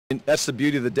And that's the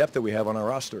beauty of the depth that we have on our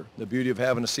roster. The beauty of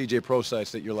having a CJ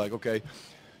Procise that you're like, okay,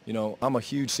 you know, I'm a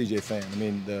huge CJ fan. I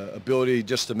mean, the ability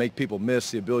just to make people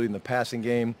miss, the ability in the passing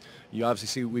game. You obviously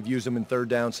see we've used him in third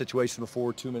down situations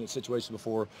before, 2-minute situations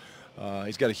before.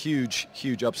 He's got a huge,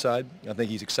 huge upside. I think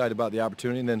he's excited about the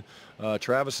opportunity. And then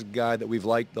Travis is a guy that we've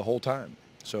liked the whole time.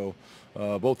 So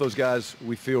both those guys,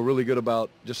 we feel really good about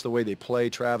just the way they play.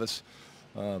 Travis,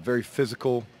 very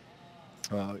physical.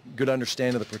 Good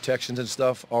understanding of the protections and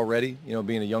stuff already, you know,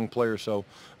 being a young player. So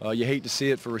you hate to see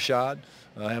it for Rashaad,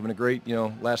 having a great, you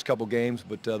know, last couple games,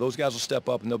 but those guys will step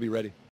up and they'll be ready.